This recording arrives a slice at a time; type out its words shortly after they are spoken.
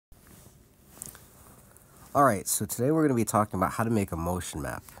Alright, so today we're going to be talking about how to make a motion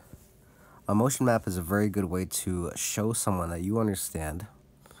map. A motion map is a very good way to show someone that you understand.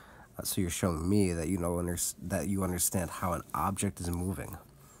 So you're showing me that that you understand how an object is moving.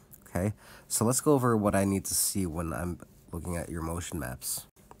 Okay, so let's go over what I need to see when I'm looking at your motion maps.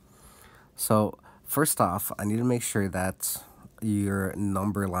 So first off, I need to make sure that your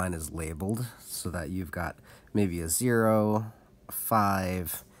number line is labeled so that you've got maybe a 0,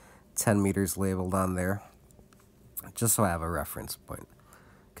 5, 10 meters labeled on there, just so I have a reference point.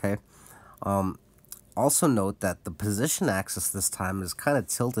 Okay. Also note that the position axis this time is kind of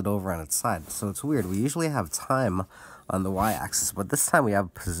tilted over on its side, so it's weird. We usually have time on the y-axis, but this time we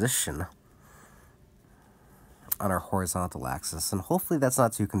have position on our horizontal axis, and hopefully that's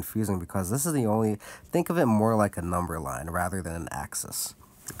not too confusing because this is the only, think of it more like a number line rather than an axis.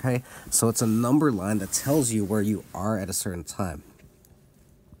 Okay, so it's a number line that tells you where you are at a certain time.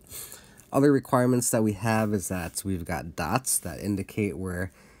 Other requirements that we have is that we've got dots that indicate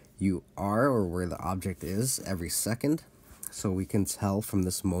where you are or where the object is every second. So we can tell from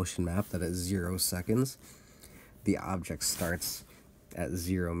this motion map that at 0 seconds, the object starts at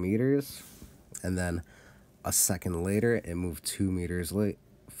 0 meters, and then a second later it moved 2 meters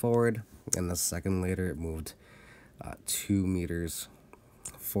forward, and a second later it moved 2 meters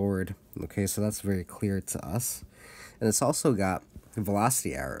forward. Okay, so that's very clear to us. And it's also got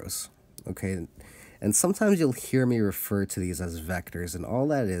velocity arrows. Okay, and sometimes you'll hear me refer to these as vectors, and all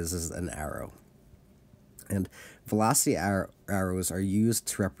that is an arrow. And velocity arrows are used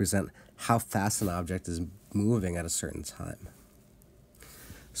to represent how fast an object is moving at a certain time.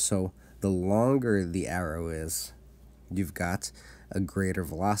 So the longer the arrow is, you've got a greater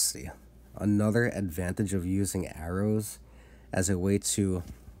velocity. Another advantage of using arrows as a way to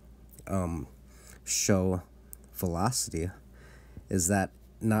show velocity is that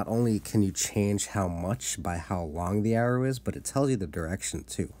not only can you change how much by how long the arrow is, but it tells you the direction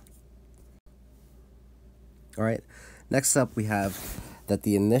too. Alright, next up we have that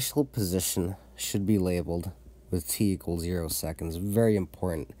the initial position should be labeled with t equals 0 seconds. Very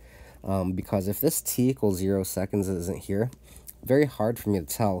important, because if this t equals 0 seconds isn't here, very hard for me to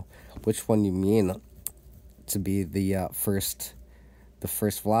tell which one you mean to be the first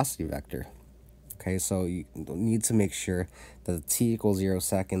velocity vector. Okay, so you need to make sure that the t equals 0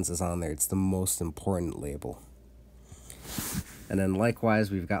 seconds is on there. It's the most important label. And then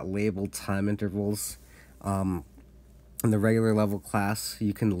likewise, we've got labeled time intervals. In the regular level class,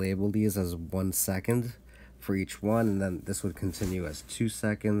 you can label these as 1 second for each one, and then this would continue as 2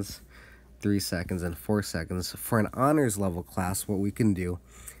 seconds, 3 seconds, and 4 seconds. For an honors level class, what we can do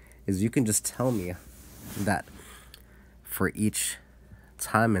is you can just tell me that for each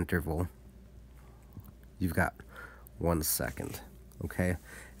time interval, you've got 1 second, okay?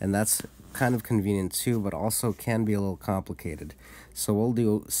 And that's kind of convenient too, but also can be a little complicated. So we'll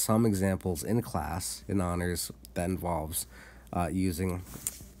do some examples in class, in honors, that involves using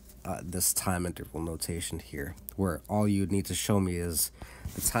this time interval notation here, where all you need to show me is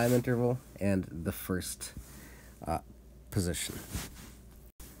the time interval and the first position.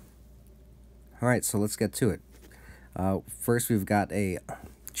 Alright, so let's get to it. First, we've got a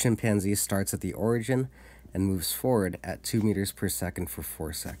chimpanzee starts at the origin and moves forward at 2 meters per second for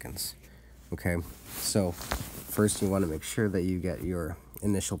 4 seconds. Okay, so first you want to make sure that you get your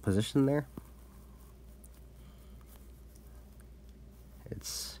initial position there.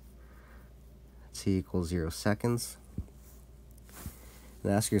 It's t equals 0 seconds.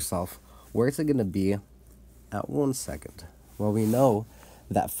 And ask yourself, where is it going to be at 1 second? Well, we know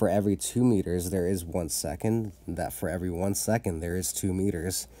that for every 2 meters there is 1 second, that for every 1 second there is 2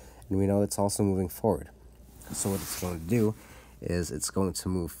 meters, and we know it's also moving forward. So what it's going to do is it's going to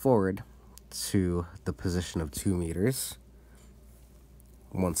move forward to the position of 2 meters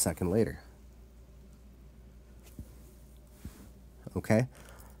 1 second later. Okay?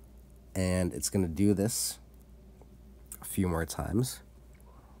 And it's going to do this a few more times.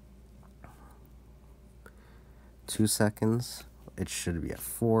 2 seconds. It should be at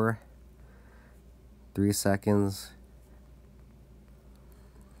 4. 3 seconds.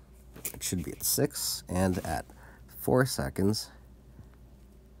 It should be at 6, and at 4 seconds,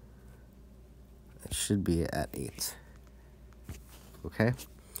 it should be at 8. Okay?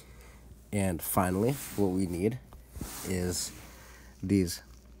 And finally, what we need is these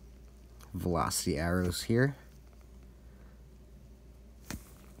velocity arrows here.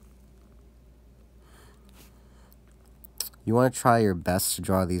 You want to try your best to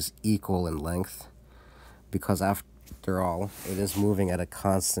draw these equal in length, because after all, it is moving at a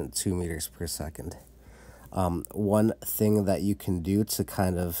constant 2 meters per second. One thing that you can do to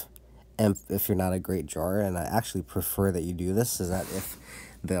kind of and if you're not a great drawer, and I actually prefer that you do this, is that if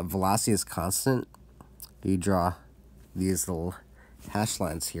the velocity is constant, you draw these little hash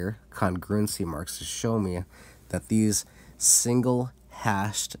lines here, congruency marks, to show me that these single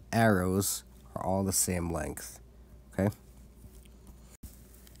hashed arrows are all the same length. Okay?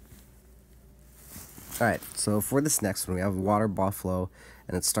 Alright, so for this next one, we have a water buffalo,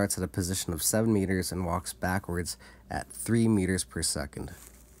 and it starts at a position of 7 meters and walks backwards at 3 meters per second.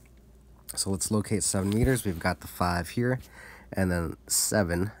 So let's locate 7 meters. We've got the 5 here, and then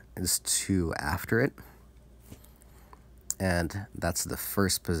 7 is 2 after it. And that's the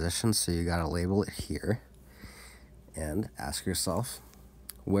first position, so you gotta label it here. And ask yourself,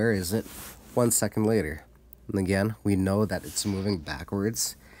 where is it 1 second later? And again, we know that it's moving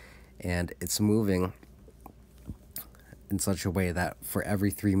backwards, and it's moving in such a way that for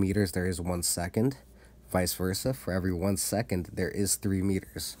every 3 meters there is 1 second. Vice versa, for every 1 second there is 3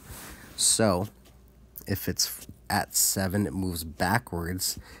 meters. So if it's at 7, it moves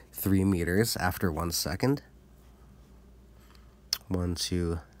backwards 3 meters after 1 second. 1,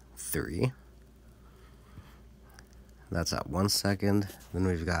 2, 3. That's at 1 second. Then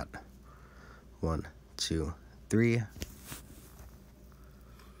we've got 1, 2, 3.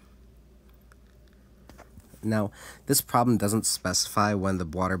 Now, this problem doesn't specify when the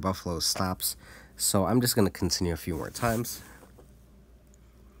water buffalo stops, so I'm just going to continue a few more times.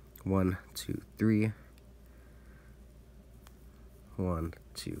 1, 2, 3. 1,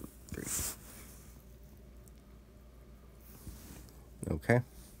 2, 3. Okay.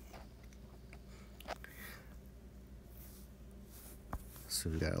 So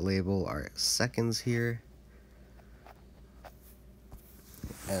we've got to label our seconds here.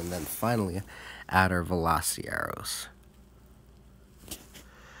 And then finally, add our velocity arrows.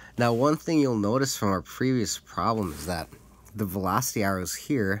 Now, one thing you'll notice from our previous problem is that the velocity arrows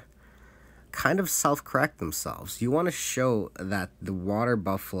here kind of self-correct themselves. You want to show that the water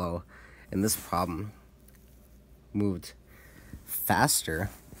buffalo in this problem moved faster,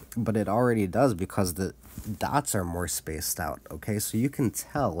 but it already does because the dots are more spaced out, okay? So you can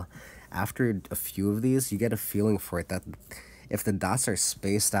tell after a few of these, you get a feeling for it that if the dots are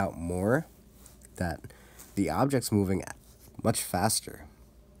spaced out more, that the object's moving much faster.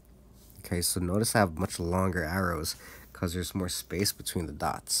 Okay, so notice I have much longer arrows because there's more space between the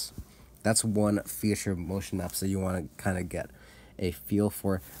dots. That's one feature of motion maps that you want to kind of get a feel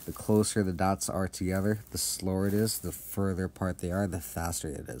for. The closer the dots are together, the slower it is. The further apart they are, the faster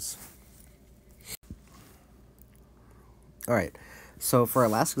it is. Alright, so for our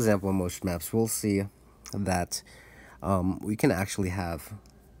last example of motion maps, we'll see that we can actually have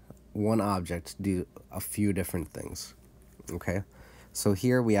one object do a few different things. Okay, so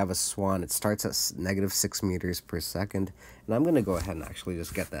here we have a swan. It starts at -6 meters per second, and I'm going to go ahead and actually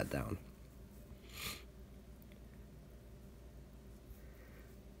just get that down.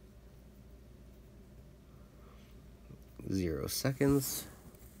 Zero seconds,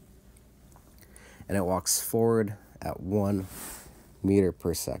 and it walks forward at 1 meter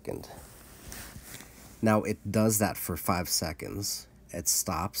per second. Now it does that for 5 seconds. It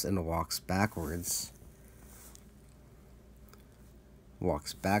stops and walks backwards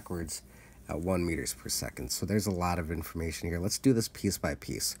at 1 meters per second. So there's a lot of information here. Let's do this piece by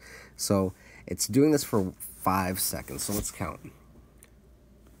piece. So it's doing this for 5 seconds. So let's count.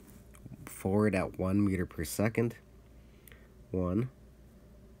 Forward at 1 meter per second. 1,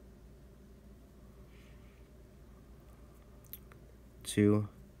 2,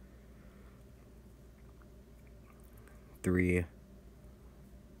 3,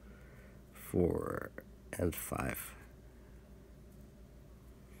 4, and 5.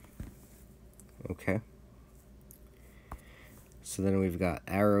 Okay. So then we've got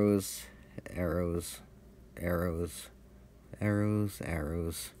arrows, arrows, arrows, arrows,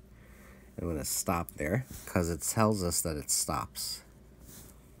 arrows. I'm going to stop there because it tells us that it stops.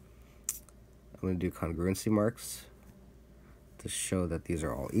 I'm going to do congruency marks to show that these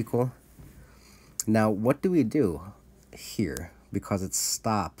are all equal. Now, what do we do here? Because it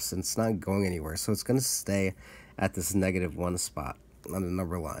stops and it's not going anywhere, so it's going to stay at this -1 spot on the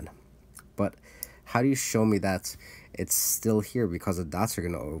number line. But how do you show me that it's still here because the dots are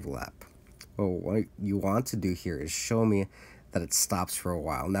going to overlap? Well, what you want to do here is show me that it stops for a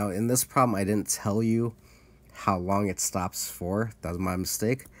while. Now, in this problem, I didn't tell you how long it stops for. That was my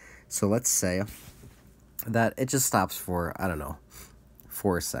mistake. So let's say that it just stops for, I don't know,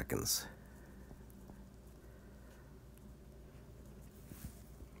 4 seconds.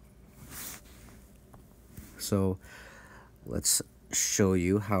 So let's show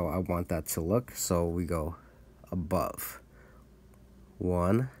you how I want that to look. So we go above.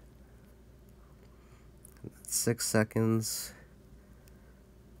 1, 6 seconds,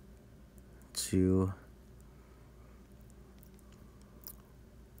 2,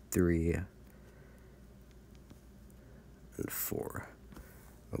 3, and 4.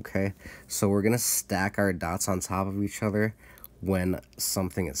 Okay, so we're going to stack our dots on top of each other when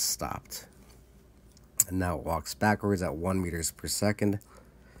something is stopped. And now it walks backwards at 1 meters per second.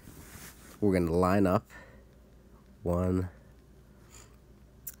 We're going to line up 1,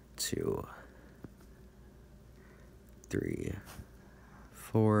 2, 3,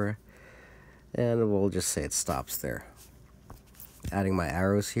 4, and we'll just say it stops there. Adding my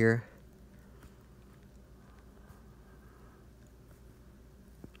arrows here.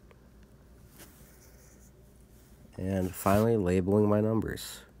 And finally labeling my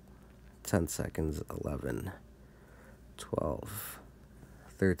numbers. 10 seconds, 11, 12,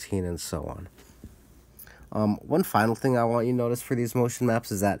 13, and so on. One final thing I want you to notice for these motion maps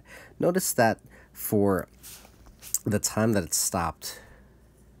is that notice that for the time that it stopped,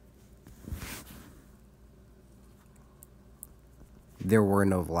 there were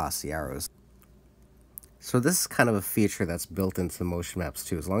no velocity arrows. So this is kind of a feature that's built into the motion maps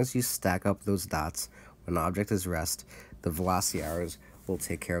too. As long as you stack up those dots when an object is rest, the velocity arrows will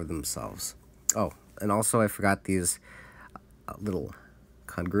take care of themselves. Oh, and also I forgot these little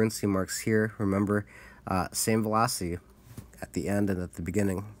congruency marks here. Remember, same velocity at the end and at the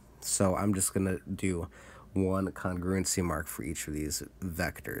beginning. So I'm just going to do one congruency mark for each of these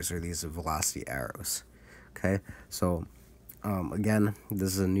vectors or these velocity arrows. Okay, so again,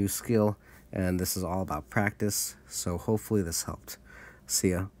 this is a new skill and this is all about practice. So hopefully this helped.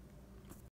 See ya.